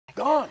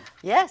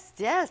Yes,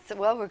 yes.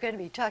 Well, we're going to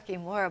be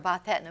talking more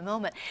about that in a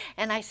moment.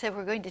 And I said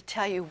we're going to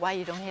tell you why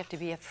you don't have to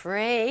be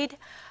afraid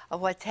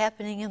of what's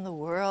happening in the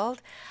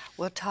world.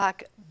 We'll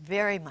talk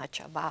very much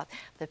about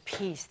the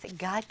peace that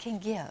God can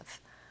give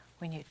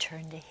when you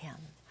turn to Him.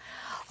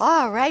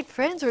 All right,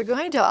 friends, we're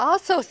going to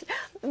also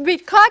be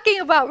talking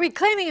about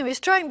reclaiming and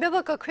restoring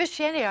biblical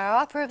Christianity, our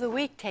offer of the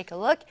week. Take a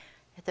look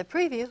at the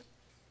preview.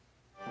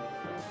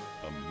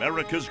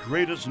 America's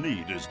greatest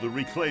need is the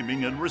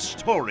reclaiming and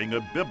restoring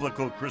of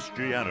biblical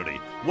Christianity.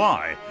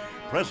 Why?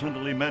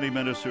 Presently, many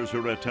ministers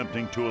are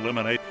attempting to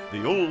eliminate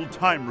the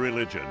old-time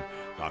religion.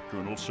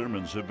 Doctrinal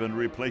sermons have been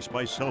replaced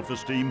by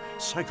self-esteem,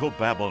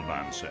 psychobabble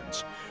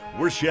nonsense.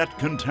 Worse yet,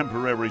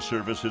 contemporary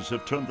services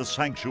have turned the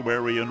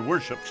sanctuary and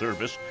worship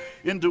service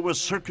into a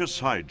circus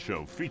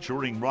sideshow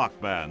featuring rock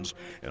bands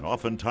and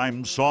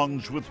oftentimes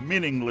songs with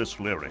meaningless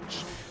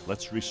lyrics.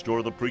 Let's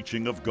restore the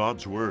preaching of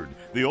God's Word,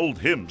 the old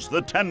hymns,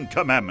 the 10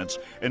 Commandments,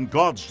 and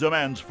God's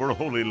demands for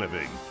holy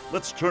living.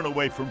 Let's turn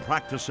away from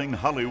practicing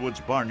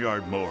Hollywood's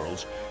barnyard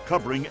morals,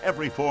 covering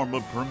every form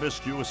of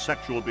promiscuous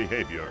sexual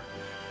behavior.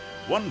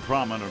 One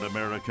prominent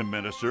American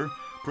minister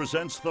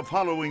presents the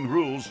following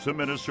rules to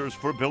ministers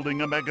for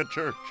building a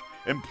megachurch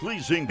and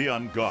pleasing the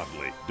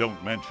ungodly.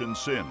 Don't mention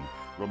sin.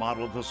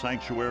 Remodel the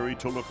sanctuary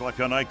to look like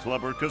a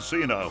nightclub or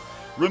casino.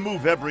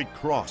 Remove every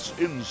cross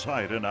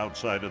inside and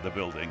outside of the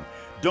building.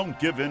 Don't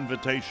give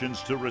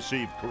invitations to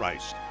receive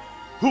Christ.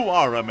 Who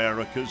are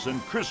America's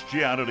and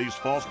Christianity's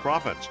false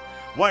prophets?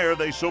 Why are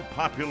they so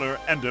popular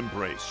and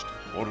embraced?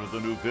 Order the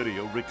new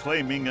video,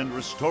 Reclaiming and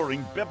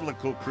Restoring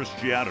Biblical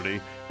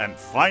Christianity, and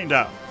find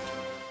out.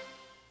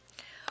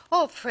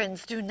 Oh,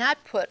 friends, do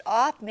not put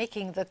off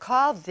making the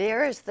call.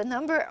 There is the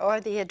number or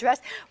the address.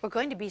 We're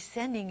going to be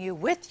sending you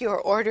with your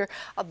order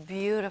a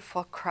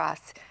beautiful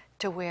cross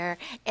to wear,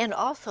 and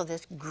also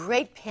this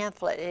great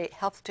pamphlet. It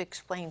helps to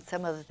explain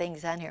some of the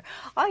things on here.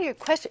 All your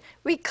questions,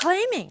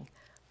 reclaiming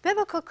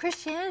biblical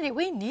Christianity.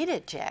 We need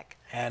it, Jack.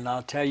 And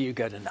I'll tell you, you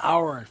got an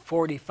hour and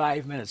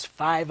 45 minutes,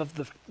 5 of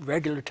the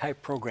regular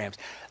type programs,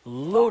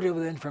 loaded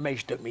with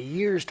information. Took me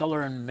years to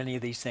learn many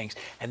of these things.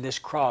 And this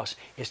cross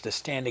is to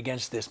stand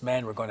against this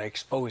man we're going to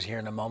expose here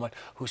in a moment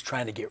who's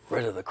trying to get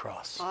rid of the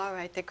cross. All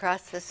right, the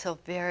cross is so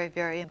very,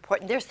 very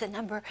important. There's the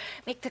number.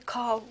 Make the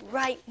call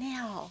right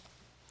now.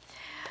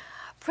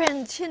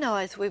 Friends, you know,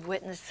 as we've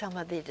witnessed some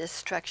of the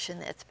destruction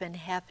that's been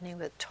happening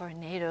with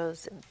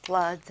tornadoes and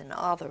floods and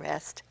all the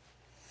rest,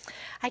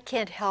 I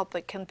can't help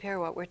but compare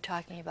what we're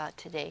talking about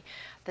today,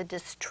 the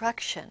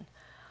destruction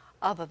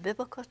of a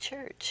biblical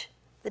church.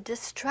 The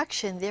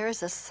destruction, there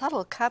is a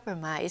subtle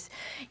compromise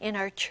in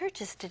our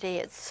churches today.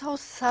 It's so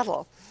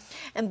subtle.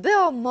 And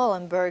Bill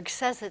Mullenberg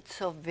says it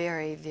so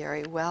very,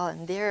 very well.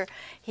 And there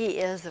he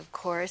is, of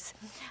course.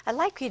 I'd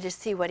like you to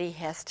see what he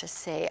has to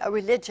say. A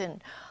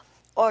religion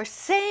or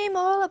same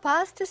old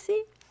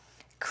apostasy?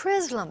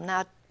 Chrislam.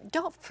 Now,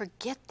 don't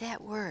forget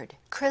that word,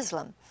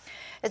 chrislam.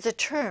 It's a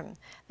term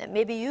that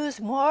may be used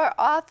more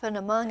often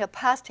among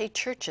apostate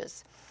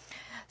churches.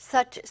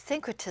 Such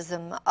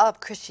syncretism of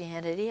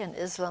Christianity and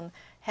Islam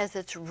has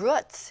its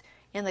roots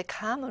in the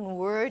Common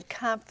Word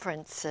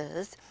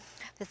conferences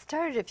that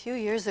started a few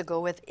years ago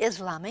with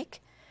Islamic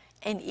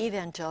and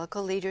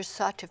evangelical leaders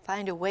sought to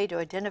find a way to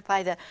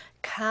identify the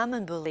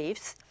common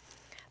beliefs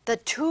the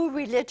two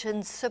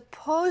religions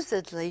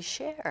supposedly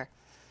share.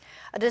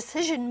 A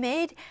decision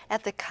made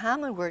at the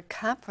Common Word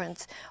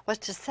Conference was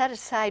to set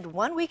aside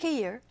 1 week a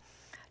year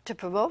to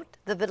promote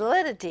the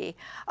validity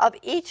of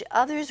each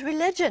other's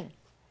religion.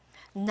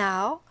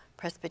 Now,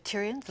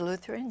 Presbyterians,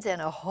 Lutherans,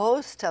 and a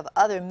host of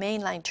other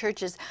mainline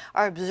churches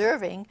are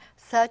observing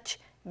such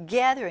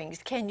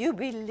gatherings. Can you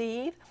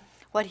believe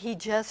what he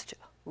just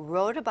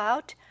wrote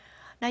about?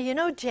 Now, you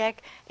know,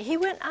 Jack, he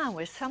went on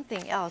with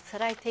something else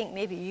that I think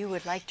maybe you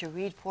would like to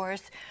read for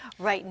us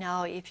right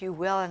now, if you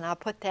will, and I'll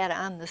put that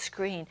on the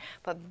screen,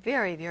 but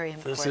very, very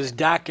important. This is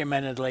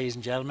documented, ladies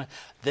and gentlemen.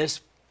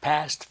 This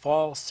past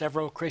fall,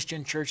 several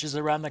Christian churches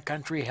around the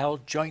country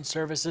held joint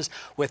services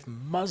with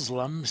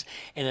Muslims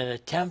in an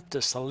attempt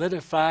to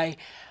solidify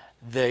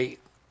the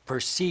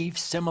perceived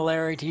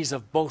similarities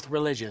of both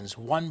religions.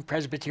 One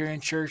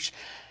Presbyterian church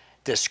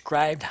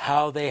described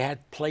how they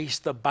had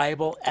placed the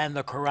Bible and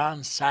the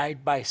Quran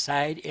side by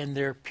side in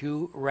their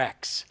pew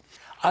racks.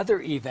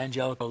 Other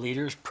evangelical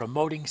leaders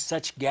promoting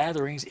such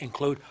gatherings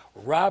include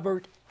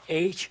Robert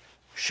H.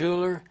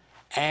 Schuller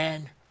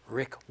and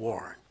Rick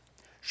Warren.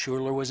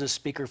 Schuller was a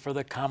speaker for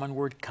the Common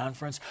Word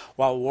Conference,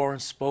 while Warren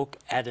spoke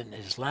at an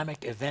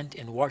Islamic event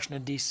in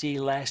Washington, D.C.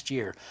 last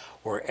year.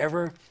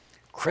 Wherever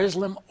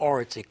Chrislam or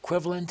its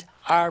equivalent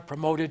are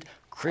promoted,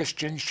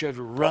 Christians should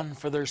run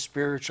for their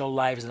spiritual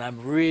lives, and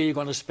I'm really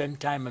going to spend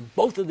time on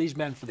both of these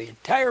men for the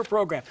entire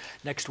program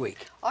next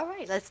week. All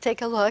right, let's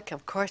take a look.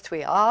 Of course,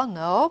 we all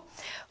know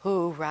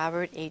who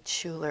Robert H.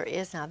 Schuller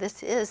is. Now,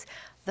 this is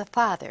the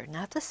father,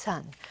 not the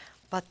son,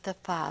 but the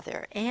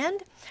Father.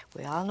 And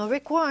we all know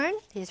Rick Warren.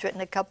 He's written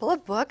a couple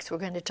of books. We're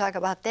going to talk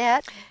about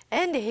that.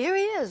 And here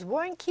he is.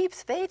 Warren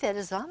keeps faith at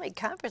Islamic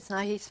conference. Now,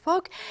 he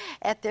spoke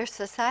at their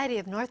Society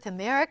of North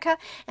America,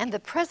 and the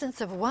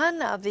presence of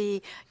one of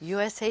the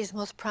USA's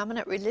most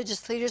prominent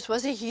religious leaders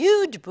was a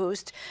huge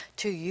boost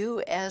to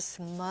U.S.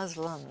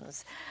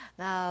 Muslims.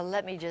 Now,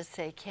 let me just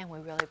say, can we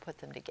really put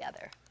them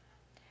together?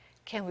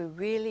 Can we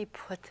really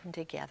put them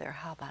together?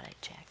 How about it,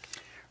 Jack?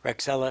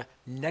 Rexella,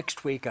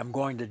 next week I'm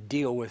going to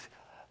deal with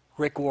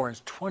Rick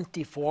Warren's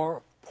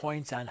 24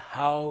 points on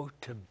how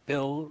to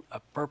build a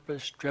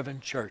purpose-driven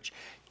church.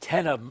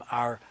 10 of them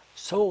are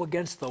so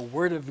against the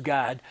Word of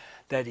God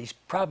that he's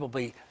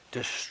probably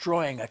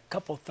destroying a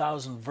couple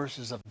thousand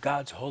verses of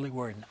God's holy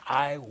Word, and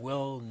I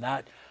will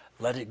not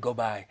let it go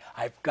by.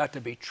 I've got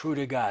to be true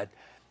to God.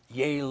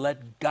 Yea,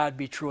 let God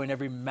be true and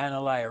every man a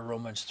liar,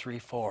 Romans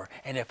 3:4.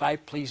 And if I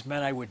please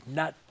men, I would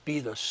not be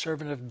the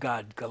servant of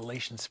God,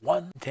 Galatians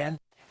 1:10.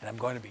 And I'm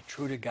going to be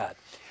true to God.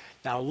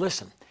 Now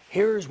listen,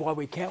 here's why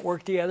we can't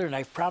work together, and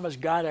I've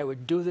promised God I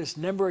would do this a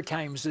number of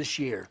times this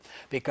year,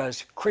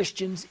 because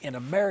Christians in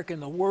America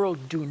and the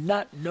world do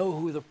not know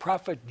who the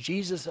prophet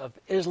Jesus of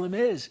Islam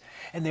is.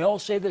 And they all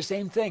say the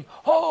same thing.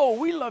 Oh,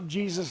 we love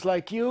Jesus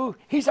like you.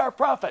 He's our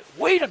prophet.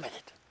 Wait a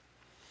minute.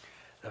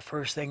 The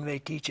first thing they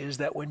teach is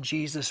that when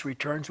Jesus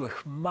returns with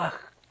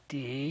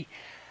Mahdi,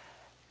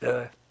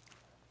 the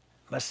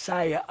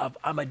Messiah of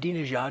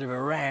Ahmadinejad of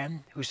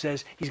Iran, who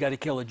says he's got to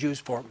kill the Jews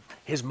for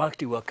his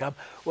Mahdi will come.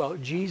 Well,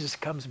 Jesus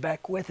comes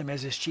back with him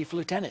as his chief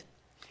lieutenant.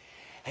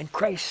 And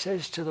Christ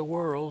says to the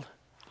world,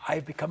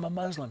 I've become a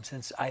Muslim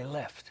since I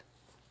left.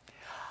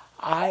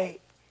 I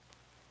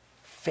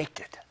faked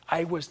it.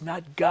 I was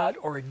not God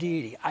or a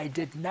deity. I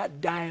did not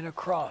die on a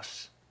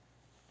cross.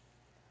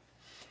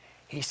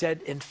 He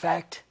said, in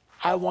fact,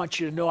 I want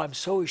you to know I'm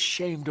so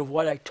ashamed of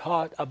what I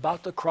taught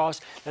about the cross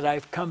that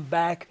I've come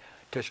back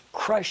to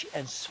crush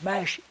and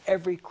smash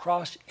every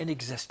cross in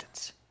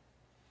existence.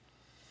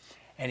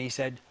 And he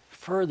said,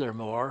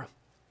 furthermore,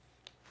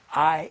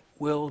 I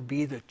will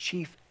be the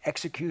chief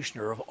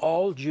executioner of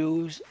all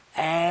Jews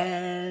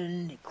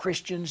and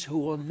Christians who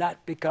will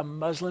not become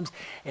Muslims.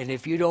 And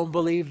if you don't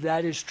believe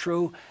that is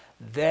true,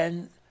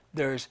 then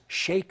there's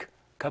Sheikh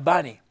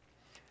Kabani,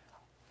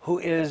 who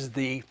is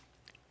the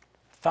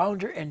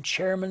founder and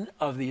chairman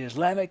of the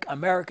Islamic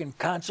American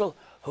Council,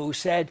 who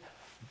said,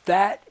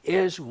 that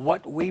is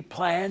what we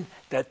plan,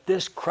 that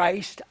this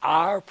Christ,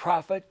 our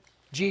prophet,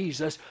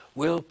 Jesus,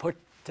 will put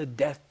to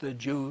death the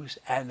Jews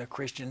and the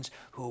Christians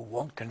who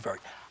won't convert.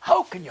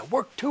 How can you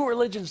work two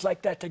religions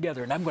like that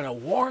together? And I'm going to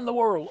warn the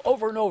world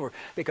over and over,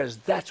 because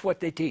that's what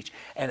they teach.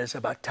 And it's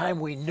about time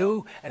we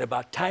knew, and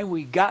about time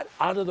we got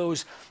out of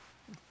those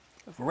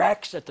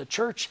racks at the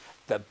church,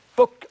 the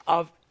book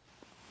of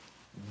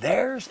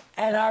theirs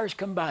and ours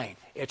combined.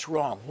 It's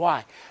wrong.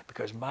 Why?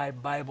 Because my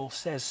Bible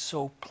says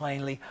so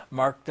plainly,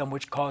 mark them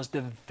which cause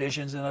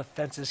divisions and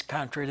offenses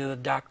contrary to the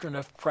doctrine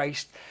of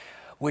Christ,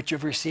 which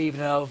you've received,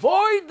 and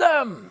avoid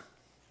them.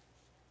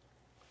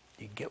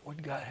 You get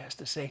what God has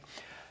to say?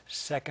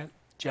 2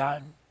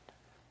 John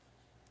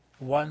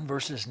 1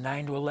 verses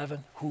 9 to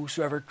 11.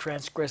 Whosoever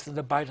transgresseth and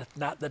abideth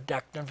not the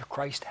doctrine of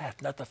Christ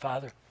hath not the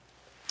Father.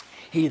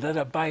 He that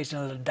abides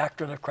in the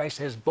doctrine of Christ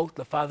has both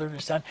the Father and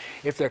the Son.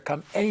 If there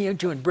come any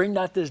into and bring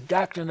not this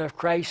doctrine of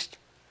Christ,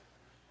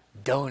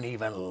 don't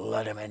even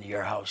let him into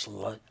your house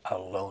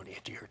alone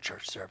into your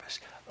church service.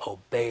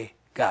 Obey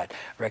God.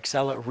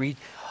 Rexella, read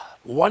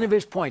one of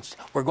his points.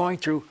 We're going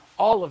through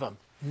all of them.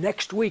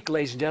 Next week,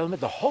 ladies and gentlemen,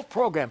 the whole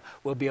program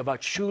will be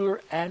about Schuller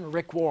and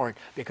Rick Warren,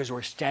 because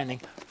we're standing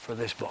for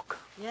this book.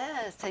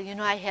 Yes, so you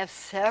know, I have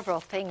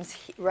several things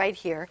right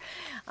here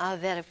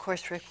that, of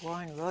course, Rick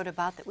Warren wrote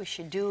about that we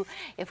should do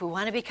if we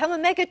want to become a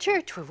mega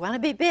church, we want to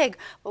be big.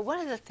 But one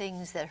of the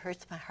things that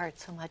hurts my heart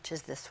so much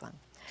is this one.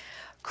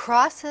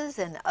 Crosses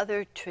and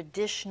other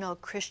traditional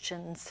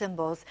Christian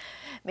symbols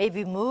may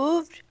be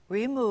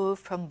removed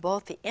from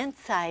both the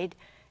inside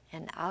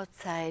and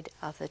outside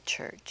of the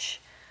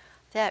church.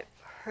 That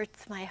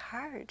hurts my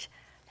heart.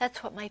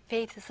 That's what my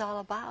faith is all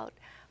about.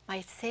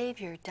 My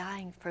Savior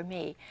dying for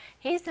me.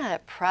 He's not a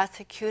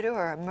prosecutor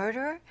or a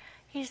murderer.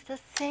 He's the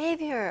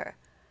Savior.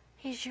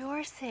 He's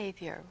your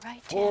Savior,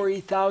 right, Jack?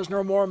 40,000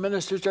 or more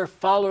ministers are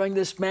following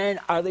this man.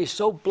 Are they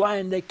so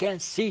blind they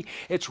can't see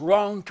it's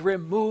wrong to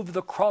remove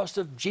the cross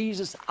of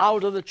Jesus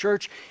out of the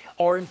church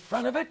or in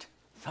front of it?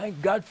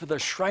 Thank God for the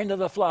Shrine of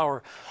the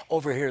Flower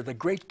over here, the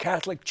great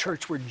Catholic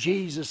church where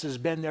Jesus has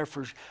been there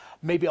for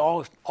maybe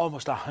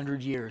almost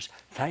 100 years.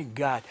 Thank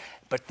God.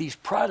 But these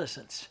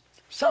Protestants,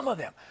 some of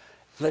them,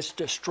 let's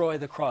destroy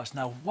the cross.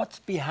 Now, what's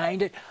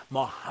behind it?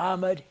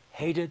 Muhammad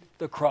hated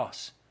the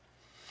cross.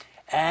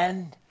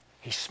 And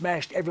he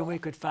smashed everyone he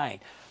could find.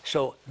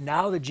 So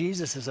now that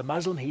Jesus is a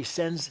Muslim, he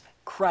sends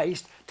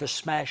Christ to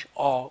smash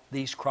all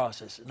these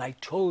crosses. And I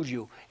told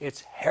you,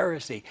 it's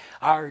heresy.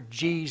 Our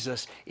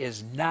Jesus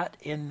is not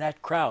in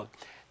that crowd.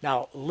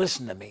 Now,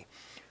 listen to me.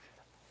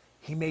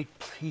 He made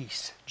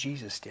peace,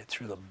 Jesus did,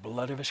 through the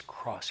blood of his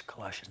cross,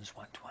 Colossians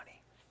 1:20.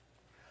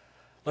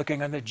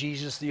 looking unto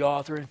Jesus, the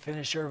author and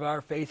finisher of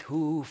our faith,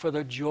 who for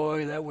the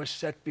joy that was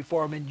set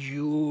before him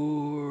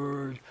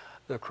endured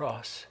the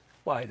cross.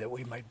 Why? That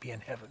we might be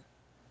in heaven.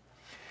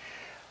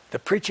 The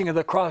preaching of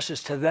the cross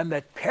is to them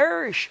that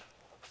perish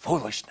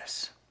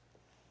foolishness.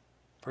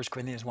 1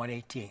 Corinthians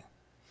 1:18.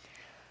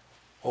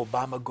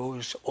 Obama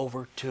goes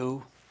over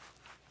to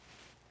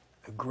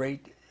a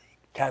great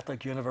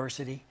Catholic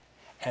university,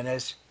 and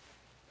as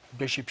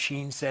Bishop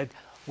Sheen said,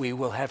 we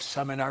will have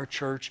some in our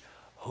church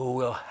who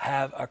will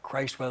have a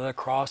Christ with a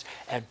cross,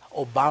 and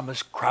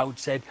Obama's crowd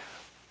said,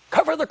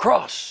 cover the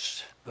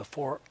cross,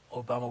 before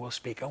Obama will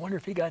speak. I wonder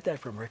if he got that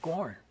from Rick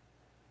Warren.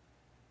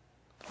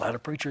 A lot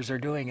of preachers are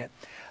doing it.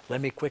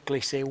 Let me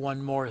quickly say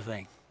one more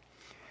thing.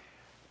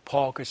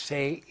 Paul could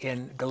say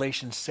in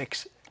Galatians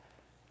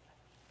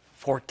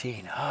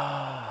 6:14,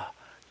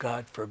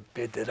 God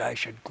forbid that I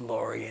should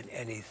glory in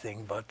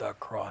anything but the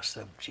cross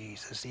of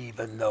Jesus,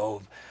 even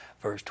though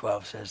verse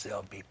 12 says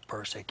there'll be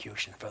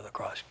persecution for the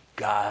cross.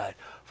 God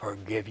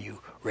forgive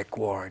you, Rick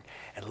Warren.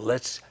 And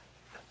let's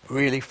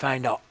really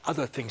find out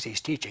other things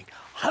he's teaching.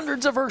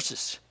 Hundreds of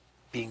verses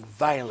being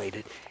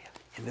violated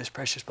in this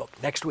precious book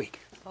next week.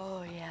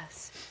 Oh,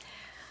 yes.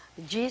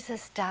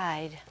 Jesus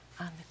died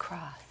on the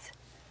cross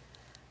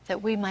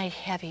that we might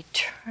have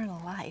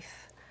eternal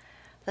life.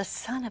 The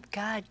Son of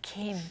God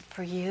came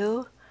for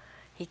you.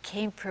 He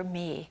came for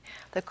me.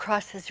 The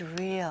cross is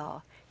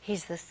real.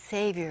 He's the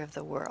Savior of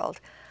the world.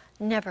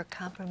 Never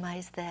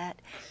compromise that.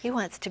 He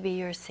wants to be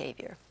your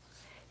Savior.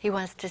 He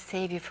wants to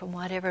save you from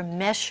whatever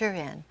mess you're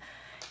in.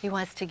 He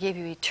wants to give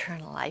you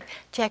eternal life.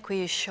 Jack, will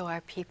you show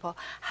our people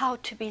how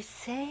to be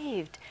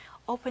saved?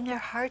 Open their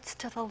hearts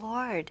to the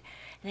Lord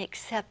and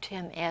accept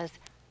Him as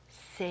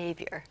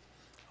Savior.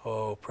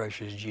 Oh,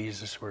 precious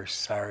Jesus, we're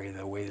sorry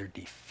the way they're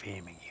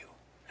defaming you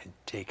and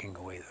taking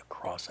away the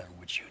cross on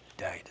which you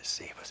died to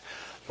save us.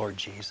 Lord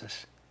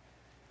Jesus,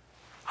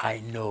 I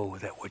know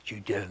that what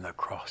you did on the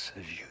cross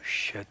is you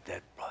shed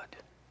that blood.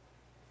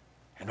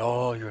 And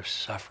all your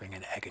suffering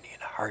and agony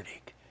and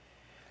heartache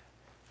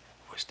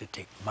was to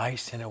take my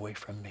sin away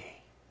from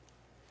me.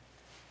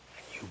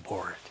 And you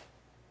bore it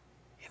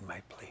in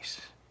my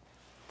place.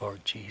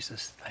 Lord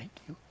Jesus, thank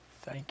you,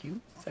 thank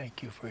you,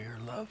 thank you for your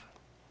love.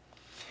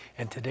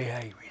 And today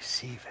I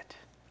receive it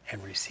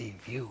and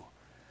receive you.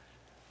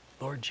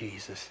 Lord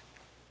Jesus,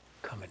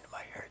 come into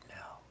my heart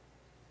now.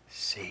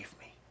 Save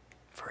me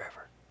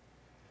forever.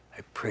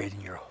 I pray it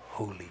in your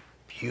holy,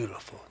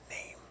 beautiful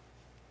name.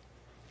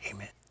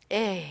 Amen.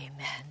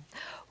 Amen.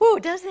 Ooh,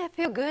 doesn't that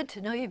feel good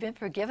to know you've been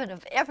forgiven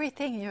of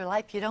everything in your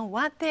life you don't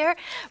want there?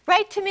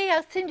 Write to me.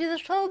 I'll send you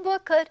this little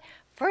booklet,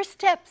 First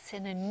Steps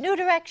in a New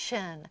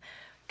Direction.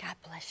 God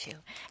bless you.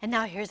 And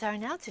now here's our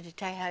announcer to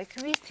tell you how you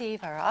can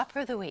receive our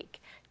offer of the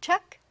week.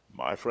 Chuck?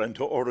 My friend,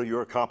 to order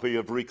your copy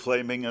of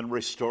Reclaiming and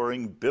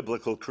Restoring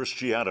Biblical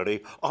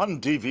Christianity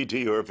on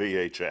DVD or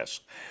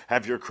VHS,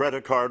 have your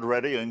credit card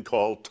ready and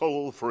call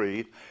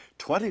toll-free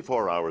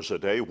 24 hours a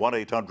day,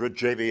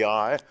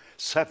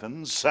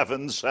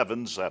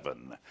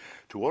 1-800-JVI-7777.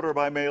 To order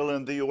by mail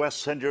in the U.S.,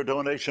 send your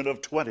donation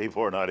of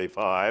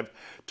 $24.95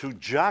 to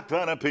Jack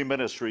Van Impe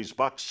Ministries,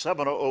 Box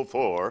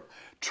 7004,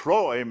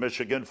 Troy,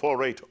 Michigan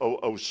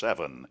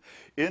 48007.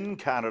 In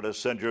Canada,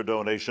 send your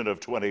donation of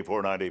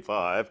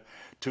 $24.95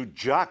 to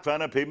Jack Van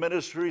Impe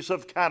Ministries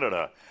of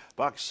Canada,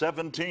 Box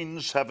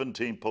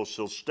 1717,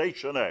 Postal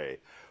Station A,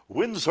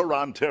 Windsor,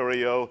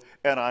 Ontario,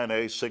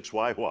 NINA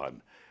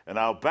 6Y1. And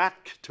now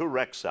back to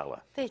Rexella.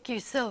 Thank you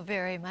so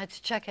very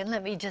much, Chuck. And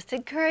let me just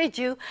encourage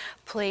you,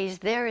 please,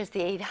 there is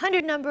the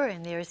 800 number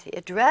and there's the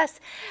address.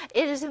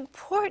 It is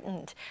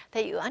important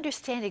that you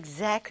understand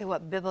exactly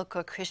what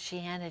biblical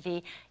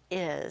Christianity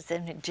is.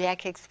 And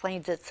Jack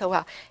explains it so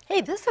well.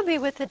 Hey, this will be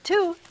with it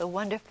too, the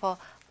wonderful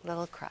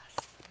little cross.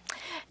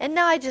 And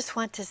now I just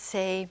want to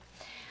say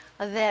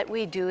that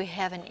we do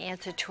have an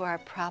answer to our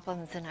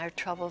problems and our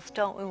troubles,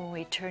 don't we, when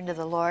we turn to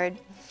the Lord?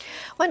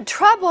 When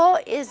trouble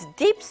is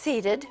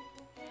deep-seated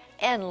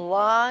and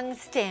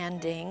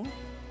long-standing,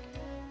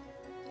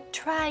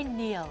 try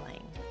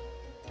kneeling.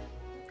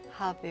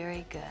 How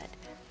very good.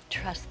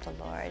 Trust the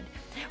Lord.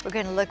 We're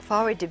going to look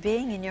forward to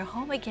being in your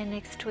home again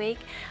next week.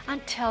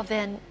 Until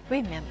then,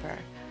 remember,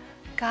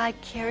 God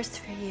cares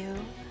for you.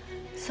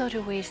 So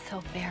do we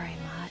so very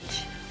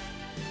much.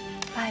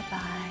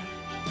 Bye-bye.